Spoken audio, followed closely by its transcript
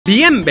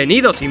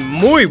Bienvenidos y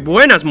muy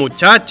buenas,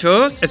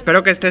 muchachos.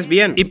 Espero que estés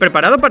bien y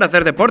preparado para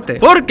hacer deporte,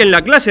 porque en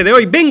la clase de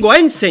hoy vengo a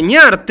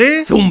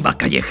enseñarte zumba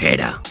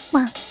callejera.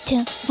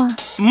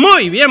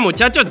 Muy bien,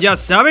 muchachos, ya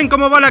saben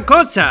cómo va la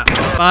cosa.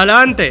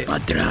 Pa'lante, pa'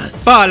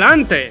 atrás,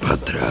 pa'lante, pa'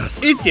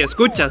 atrás. Y si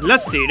escuchas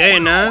las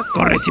sirenas,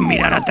 corre sin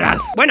mirar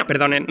atrás. Bueno,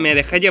 perdonen, me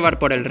dejé llevar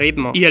por el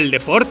ritmo y el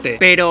deporte.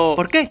 Pero,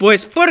 ¿por qué?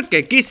 Pues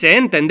porque quise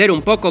entender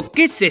un poco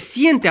qué se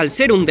siente al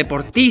ser un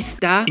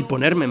deportista y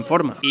ponerme en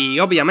forma. Y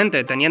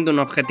obviamente teniendo un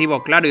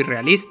objetivo claro y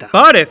realista: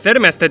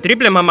 parecerme a este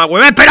triple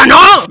mamagüeve. ¡Pero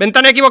no!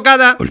 Ventana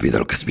equivocada. Olvida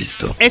lo que has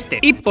visto.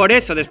 Y por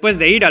eso, después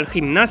de ir al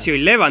gimnasio y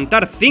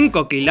levantar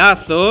 5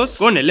 kilazos,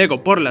 con el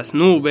ego por las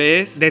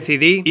nubes,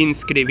 decidí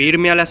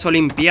inscribirme a las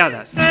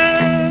Olimpiadas.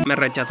 Me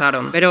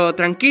rechazaron. Pero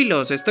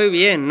tranquilos, estoy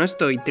bien, no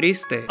estoy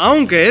triste.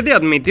 Aunque he de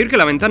admitir que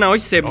la ventana hoy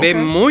se ve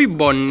muy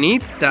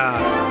bonita,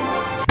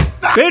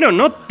 pero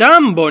no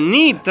tan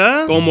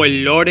bonita como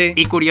el lore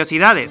y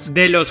curiosidades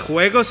de los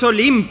Juegos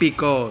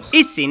Olímpicos.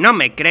 Y si no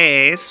me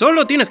crees,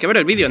 solo tienes que ver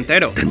el vídeo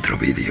entero. Dentro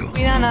vídeo.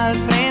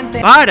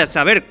 Para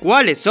saber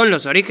cuáles son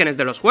los orígenes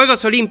de los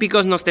Juegos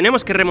Olímpicos, nos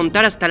tenemos que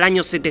remontar hasta el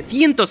año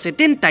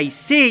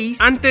 776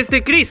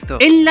 a.C.,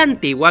 en la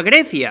antigua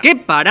Grecia, que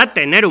para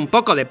tener un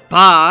poco de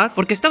paz,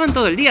 porque estaban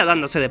todo el día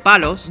dándose de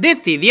palos,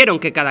 decidieron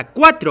que cada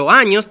 4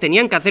 años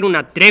tenían que hacer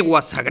una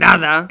tregua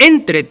sagrada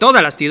entre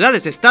todas las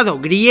ciudades-estado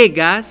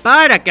griegas,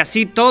 para que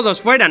así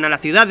todos fueran a la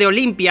ciudad de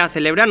Olimpia a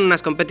celebrar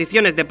unas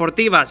competiciones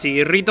deportivas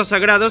y ritos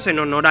sagrados en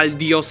honor al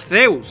dios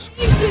Zeus.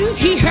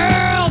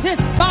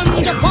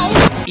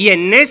 Y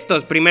en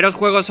estos primeros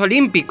Juegos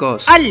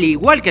Olímpicos, al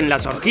igual que en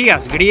las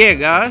orgías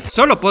griegas,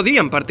 solo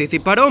podían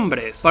participar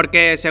hombres,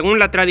 porque según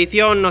la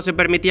tradición no se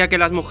permitía que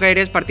las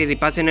mujeres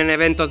participasen en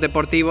eventos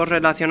deportivos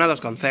relacionados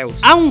con Zeus.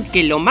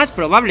 Aunque lo más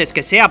probable es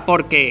que sea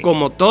porque,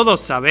 como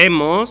todos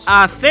sabemos,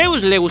 a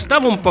Zeus le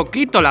gustaba un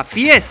poquito la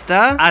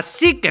fiesta,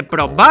 así que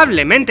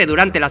probablemente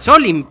durante las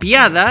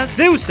Olimpiadas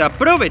Zeus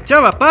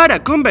aprovechaba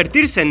para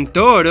convertirse en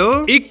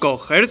toro y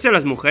cogerse a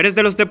las mujeres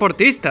de los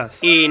deportistas.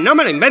 Y no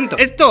me lo invento,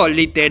 esto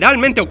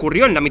literalmente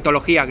ocurrió en la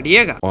mitología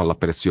griega. Hola,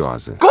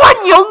 preciosa.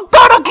 ¡Coño, un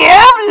toro que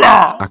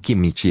habla! Aquí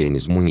me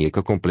tienes,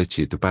 muñeco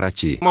completito para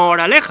ti.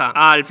 Moraleja,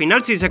 al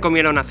final sí se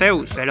comieron a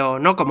Zeus, pero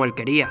no como él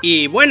quería.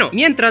 Y bueno,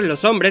 mientras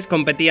los hombres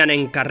competían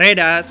en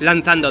carreras,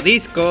 lanzando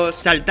discos,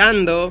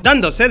 saltando,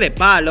 dándose de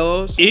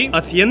palos y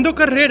haciendo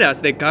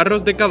carreras de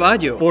carros de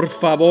caballo. Por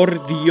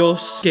favor,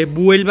 Dios, que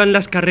vuelvan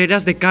las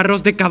carreras de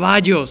carros de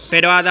caballos,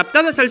 pero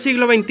adaptadas al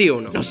siglo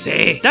XXI. No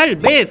sé, tal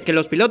vez que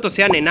los pilotos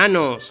sean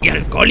enanos y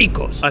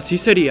alcohólicos. Así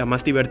sería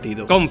más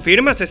divertido.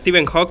 ¿Confirmas,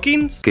 Stephen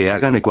Hawking? Que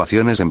hagan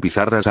ecuaciones en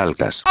pizarras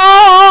altas.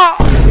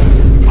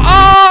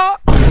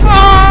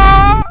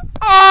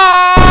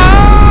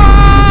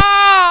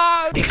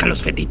 Deja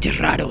los fetiches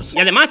raros. Y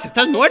además,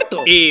 estás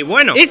muerto. Y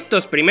bueno,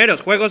 estos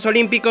primeros Juegos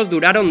Olímpicos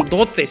duraron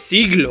 12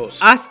 siglos,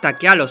 hasta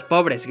que a los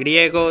pobres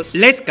griegos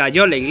les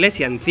cayó la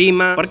iglesia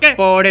encima. ¿Por qué?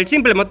 Por el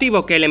simple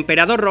motivo que el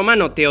emperador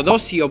romano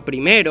Teodosio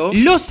I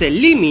los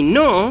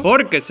eliminó,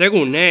 porque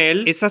según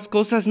él, esas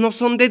cosas no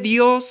son de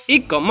Dios.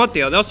 Y como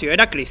Teodosio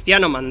era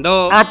cristiano,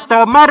 mandó a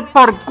tomar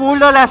por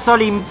culo las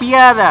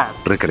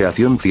Olimpiadas.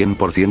 Recreación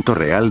 100%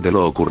 real de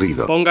lo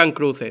ocurrido. Pongan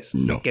cruces.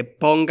 No. Que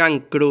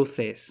pongan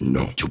cruces.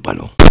 No,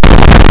 chúpalo.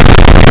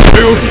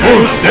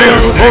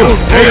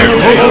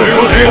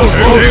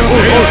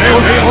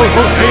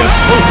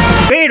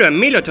 Pero en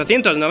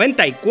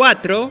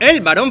 1894,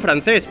 el barón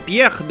francés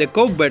Pierre de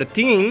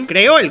Coubertin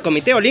creó el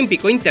Comité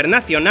Olímpico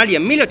Internacional y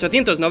en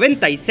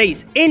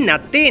 1896, en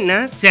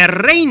Atenas, se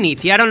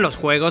reiniciaron los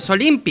Juegos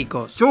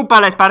Olímpicos.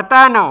 ¡Chúpala,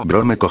 espartano!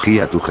 Bro, me cogí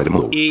a tu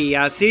germú. Y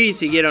así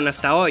siguieron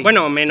hasta hoy.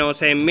 Bueno,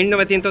 menos en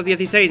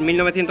 1916,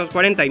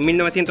 1940 y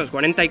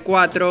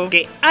 1944,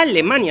 que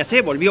Alemania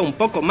se volvió un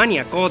poco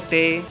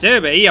maniacote, se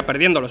veía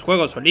perdiendo los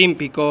Juegos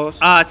Olímpicos,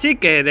 así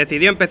que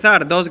decidió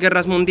empezar 2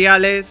 guerras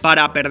mundiales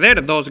para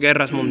perder 2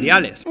 guerras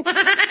mundiales.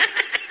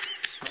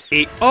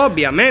 Y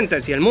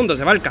obviamente, si el mundo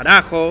se va al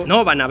carajo,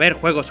 no van a haber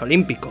Juegos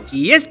Olímpicos.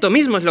 Y esto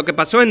mismo es lo que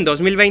pasó en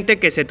 2020,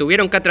 que se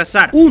tuvieron que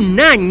atrasar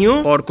 1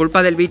 año por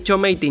culpa del bicho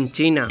Made in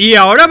China. Y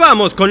ahora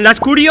vamos con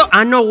las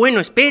Ah, no, bueno,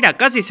 espera,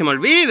 casi se me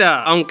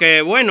olvida.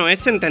 Aunque bueno,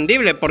 es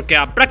entendible porque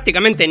a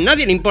prácticamente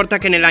nadie le importa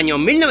que en el año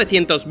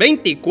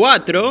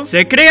 1924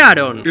 se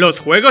crearon los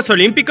Juegos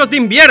Olímpicos de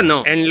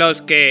Invierno, en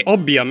los que,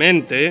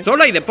 obviamente,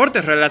 solo hay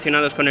deportes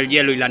relacionados con el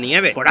hielo y la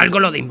nieve. Por algo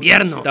lo de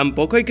invierno.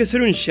 Tampoco hay que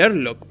ser un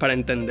Sherlock para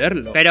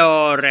entenderlo. Pero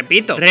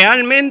repito,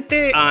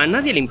 realmente a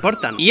nadie le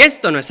importan. Y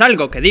esto no es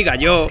algo que diga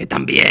yo, que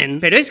también,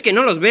 pero es que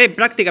no los ve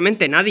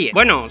prácticamente nadie.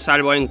 Bueno,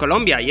 salvo en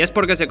Colombia, y es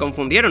porque se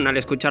confundieron al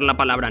escuchar la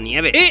palabra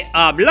nieve. Y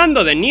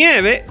hablando de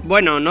nieve,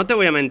 bueno, no te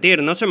voy a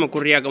mentir, no se me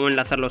ocurría cómo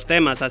enlazar los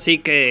temas, así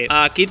que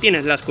aquí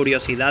tienes las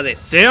curiosidades.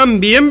 Sean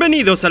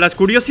bienvenidos a las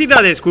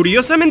curiosidades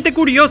curiosamente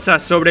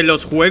curiosas sobre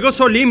los Juegos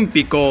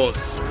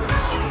Olímpicos.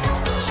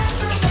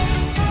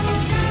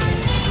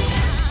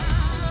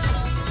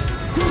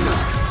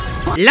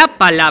 La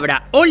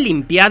palabra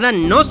Olimpiada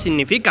no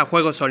significa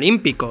Juegos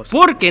Olímpicos,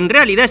 porque en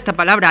realidad esta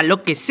palabra a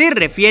lo que se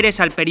refiere es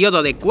al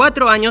periodo de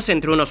 4 años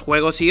entre unos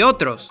juegos y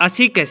otros.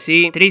 Así que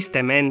sí,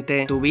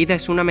 tristemente, tu vida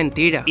es una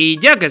mentira. Y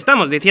ya que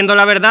estamos diciendo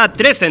la verdad,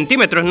 3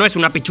 centímetros no es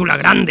una pichula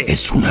grande.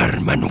 Es un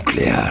arma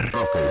nuclear.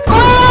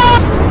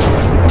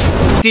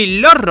 Si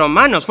los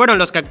romanos fueron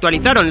los que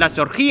actualizaron las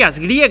orgías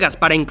griegas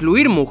para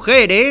incluir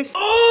mujeres...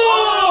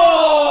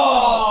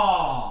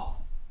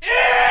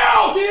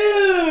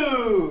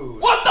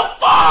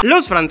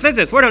 Los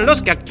franceses fueron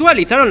los que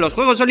actualizaron los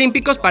Juegos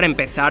Olímpicos para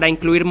empezar a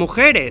incluir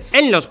mujeres.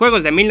 En los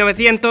Juegos de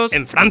 1900,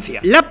 en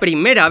Francia. La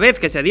primera vez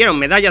que se dieron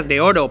medallas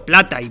de oro,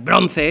 plata y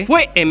bronce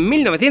fue en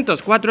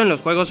 1904 en los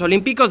Juegos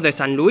Olímpicos de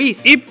San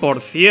Luis. Y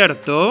por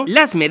cierto,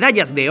 las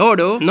medallas de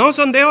oro no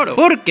son de oro,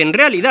 porque en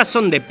realidad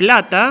son de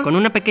plata con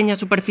una pequeña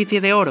superficie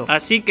de oro.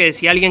 Así que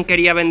si alguien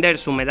quería vender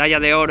su medalla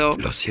de oro,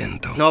 Lo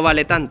siento. no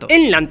vale tanto.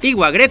 En la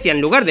antigua Grecia,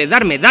 en lugar de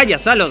dar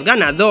medallas a los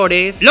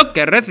ganadores, lo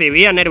que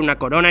recibían era una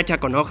corona hecha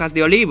con hojas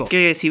de olivo.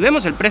 Que si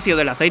vemos el precio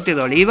del aceite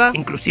de oliva,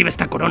 inclusive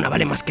esta corona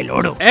vale más que el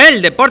oro.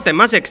 El deporte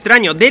más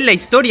extraño de la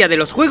historia de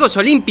los Juegos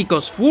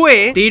Olímpicos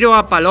fue tiro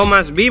a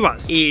palomas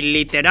vivas. Y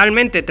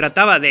literalmente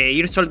trataba de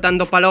ir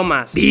soltando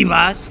palomas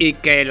vivas y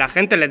que la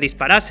gente le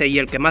disparase y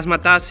el que más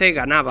matase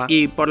ganaba.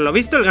 Y por lo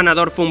visto el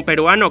ganador fue un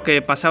peruano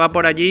que pasaba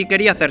por allí y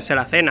quería hacerse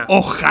la cena.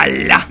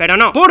 ¡Ojalá! Pero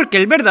no, porque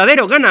el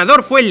verdadero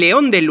ganador fue el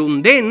león de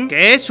Lundén,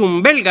 que es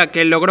un belga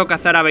que logró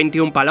cazar a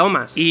 21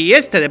 palomas. Y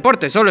este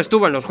deporte solo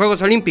estuvo en los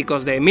Juegos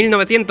Olímpicos de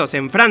 1900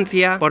 en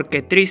Francia,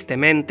 porque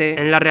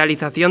tristemente, en la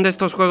realización de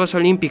estos Juegos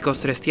Olímpicos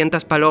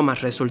 300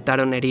 palomas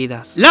resultaron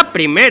heridas. La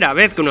primera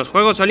vez que unos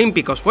Juegos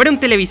Olímpicos fueron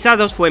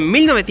televisados fue en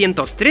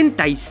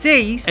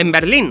 1936 en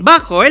Berlín,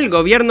 bajo el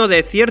gobierno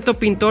de cierto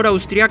pintor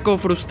austriaco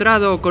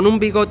frustrado con un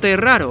bigote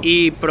raro,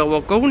 y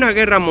provocó una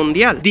guerra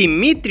mundial.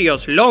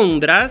 Dimitrios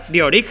Londras,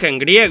 de origen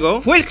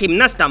griego, fue el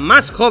gimnasta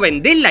más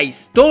joven de la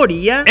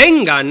historia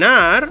en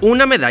ganar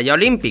una medalla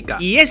olímpica.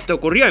 Y esto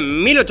ocurrió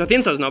en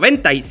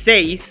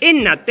 1896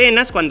 en Atenas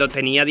cuando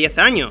tenía 10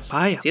 años.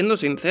 Vaya, siendo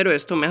sincero,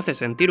 esto me hace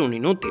sentir un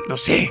inútil. No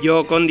sé,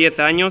 yo con 10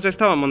 años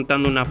estaba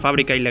montando una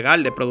fábrica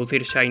ilegal de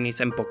producir shinies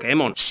en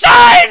Pokémon. ¡Shiny!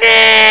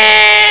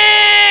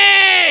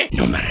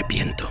 No me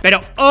arrepiento.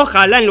 Pero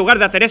ojalá en lugar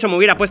de hacer eso me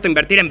hubiera puesto a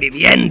invertir en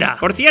vivienda.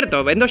 Por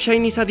cierto, vendo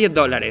shinies a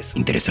 $10.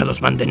 Interesados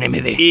manden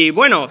MD. Y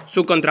bueno,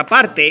 su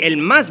contraparte, el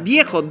más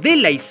viejo de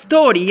la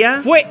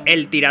historia, fue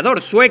el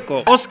tirador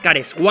sueco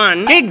Oskar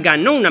Swan, que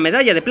ganó una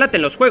medalla de plata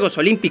en los Juegos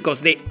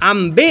Olímpicos de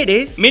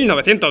Amberes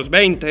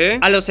 1920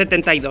 a los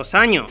 72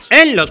 años.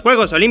 En los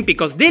Juegos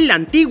Olímpicos de la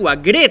antigua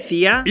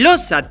Grecia,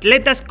 los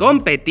atletas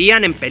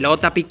competían en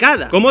pelota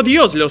picada, como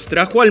Dios los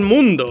trajo al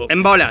mundo,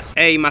 en bolas.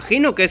 E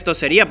imagino que esto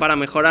sería para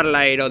mejorar la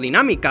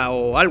aerodinámica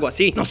o algo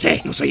así. No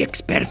sé, no soy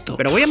experto,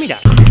 pero voy a mirar.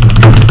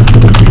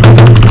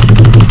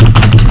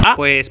 Ah,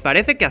 pues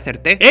parece que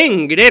acerté.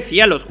 En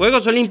Grecia los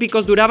Juegos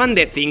Olímpicos duraban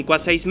de 5 a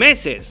 6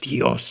 meses.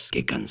 Dios,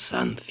 qué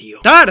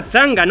cansancio.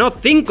 Tarzán ganó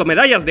 5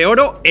 medallas de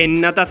oro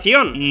en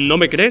natación. ¿No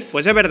me crees?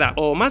 Pues es verdad,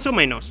 o más o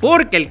menos.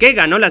 Porque el que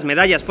ganó las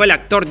medallas fue el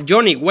actor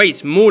Johnny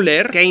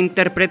Weissmuller, que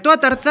interpretó a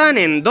Tarzán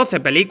en 12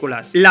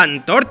 películas. La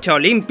Antorcha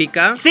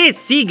Olímpica se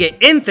sigue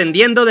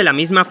encendiendo de la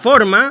misma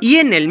forma y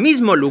en el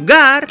mismo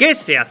lugar que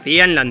se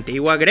hacía en la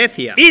antigua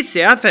Grecia. Y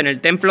se hace en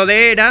el templo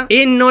de Hera,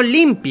 en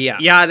Olimpia.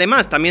 Y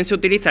además también se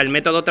utiliza el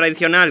método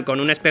tradicional con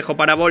un espejo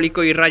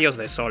parabólico y rayos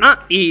de sol.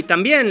 Ah, y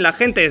también la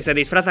gente se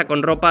disfraza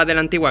con ropa de la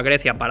antigua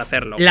Grecia para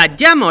hacerlo. La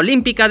llama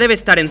olímpica debe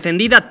estar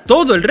encendida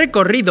todo el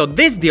recorrido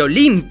desde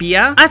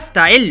Olimpia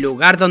hasta el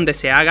lugar donde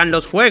se hagan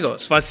los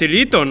juegos.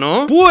 Facilito,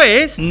 ¿no?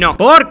 Pues no,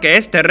 porque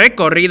este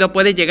recorrido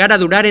puede llegar a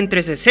durar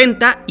entre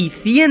 60 y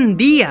 100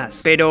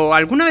 días. Pero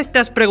 ¿alguna vez te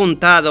has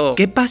preguntado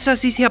qué pasa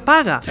si se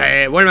apaga?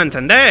 Se vuelve a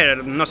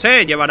encender, no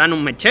sé, llevarán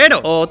un mechero.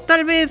 O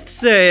tal vez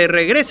se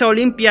regresa a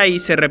Olimpia y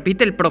se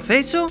repite el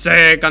proceso.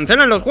 ¿Se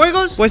cancelan los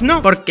juegos? Pues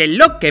no, porque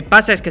lo que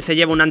pasa es que se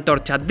lleva una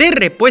antorcha de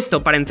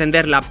repuesto para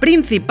encender la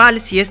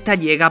principal si esta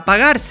llega a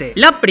apagarse.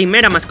 La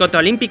primera mascota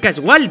olímpica es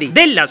Waldi,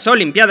 de las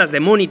Olimpiadas de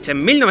Múnich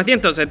en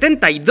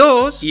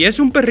 1972, y es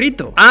un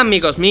perrito.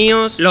 Amigos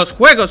míos, los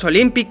Juegos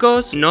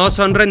Olímpicos no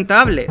son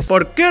rentables,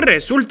 porque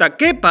resulta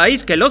que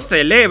país que los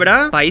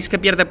celebra, país que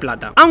pierde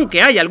plata.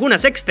 Aunque hay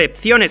algunas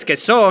excepciones que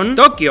son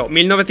Tokio,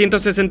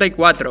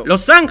 1964,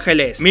 Los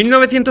Ángeles,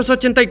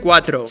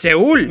 1984,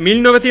 Seúl,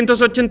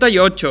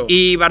 1988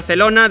 y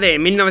Barcelona de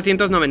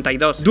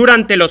 1992.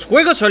 Durante los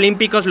Juegos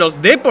Olímpicos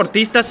los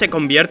deportistas se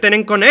convierten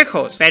en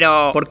conejos.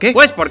 ¿Pero por qué?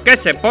 Pues porque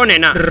se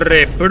ponen a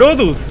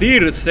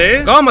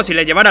reproducirse como si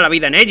les llevara la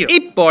vida en ello.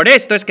 Y por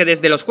esto es que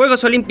desde los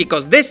Juegos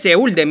Olímpicos de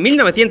Seúl de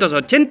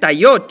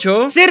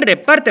 1988 se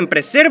reparten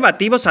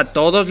preservativos a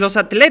todos los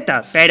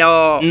atletas.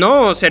 Pero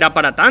no será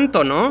para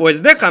tanto, ¿no?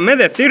 Pues déjame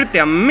decirte,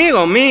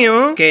 amigo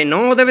mío, que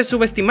no debes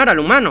subestimar al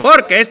humano,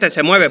 porque este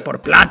se mueve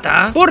por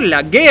plata, por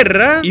la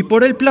guerra y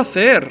por el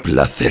placer.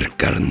 Placer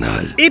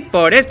carnal. Y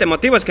por este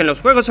motivo es que en los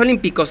Juegos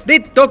Olímpicos de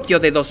Tokio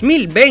de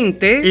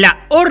 2020,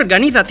 la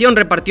organización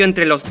repartió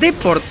entre los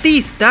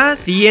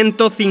deportistas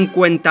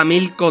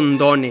 150.000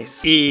 condones.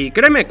 Y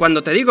créeme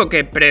cuando te digo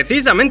que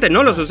precisamente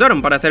no los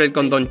usaron para hacer el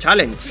condón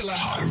challenge.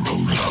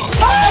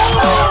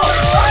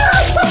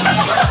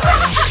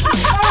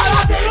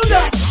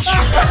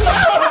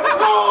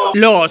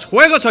 Los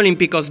Juegos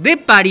Olímpicos de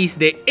París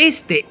de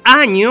este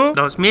año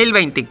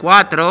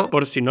 2024,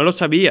 por si no lo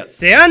sabías,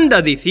 se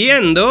anda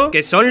diciendo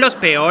que son los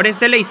peores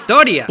de la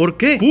historia. ¿Por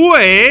qué?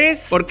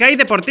 Pues porque hay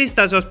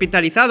deportistas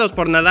hospitalizados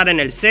por nadar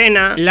en el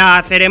Sena.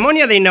 La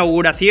ceremonia de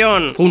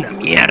inauguración fue una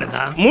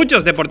mierda.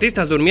 Muchos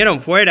deportistas durmieron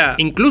fuera,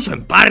 incluso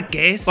en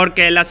parques,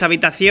 porque las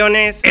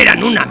habitaciones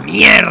eran una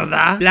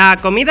mierda. La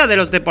comida de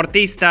los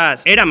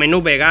deportistas era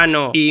menú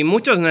vegano y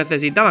muchos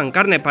necesitaban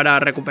carne para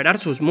recuperar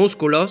sus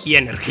músculos y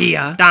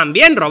energía.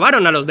 También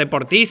robaron a los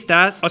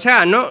deportistas. O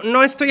sea,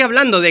 no estoy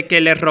hablando de que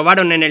les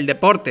robaron en el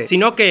deporte,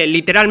 sino que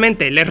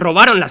literalmente les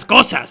robaron las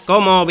cosas,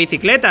 como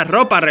bicicletas,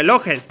 ropa,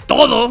 relojes,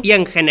 todo. Y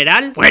en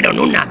general fueron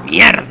una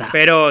mierda.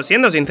 Pero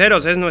siendo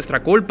sinceros, es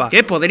nuestra culpa.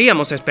 ¿Qué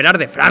podríamos esperar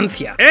de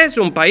Francia? Es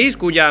un país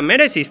cuya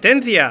mera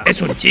existencia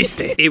es un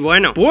chiste. Y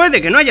bueno, puede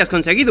que no hayas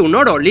conseguido un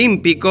oro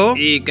olímpico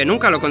y que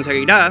nunca lo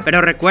conseguirás,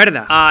 pero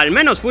recuerda, al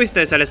menos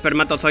fuiste el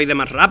espermatozoide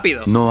más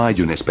rápido. No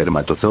hay un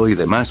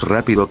espermatozoide más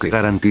rápido que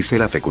garantice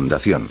la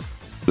fecundación.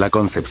 La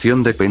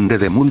concepción depende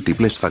de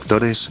múltiples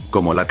factores,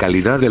 como la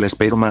calidad del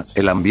esperma,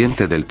 el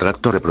ambiente del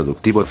tracto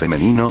reproductivo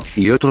femenino,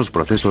 y otros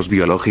procesos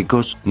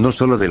biológicos, no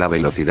solo de la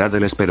velocidad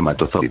del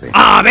espermatozoide.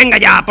 ¡Ah, venga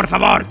ya, por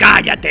favor,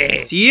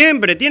 cállate!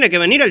 Siempre tiene que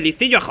venir el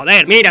listillo a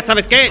joder. Mira,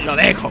 ¿sabes qué? Lo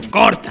dejo,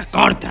 corta.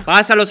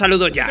 Pasa los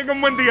saludos ya. Tenga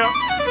un buen día.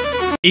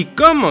 Y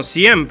como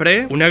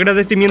siempre, un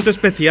agradecimiento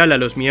especial a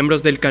los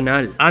miembros del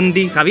canal: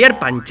 Andy, Javier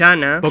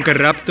Panchana,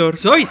 Pokeraptor,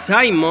 Soy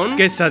Simon,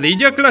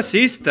 Quesadilla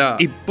Clasista.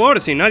 Y por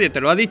si nadie te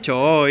lo ha dicho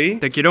hoy,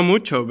 te quiero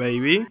mucho,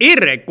 baby. Y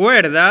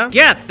recuerda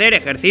que hacer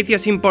ejercicio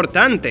es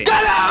importante.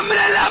 ¡Calambre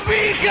la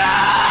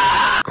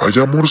fija! Hay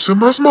amorse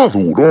más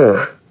maduro.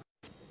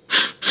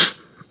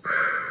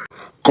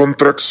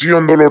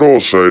 Contracción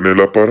dolorosa en el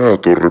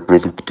aparato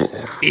reproductor.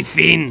 Y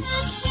fin.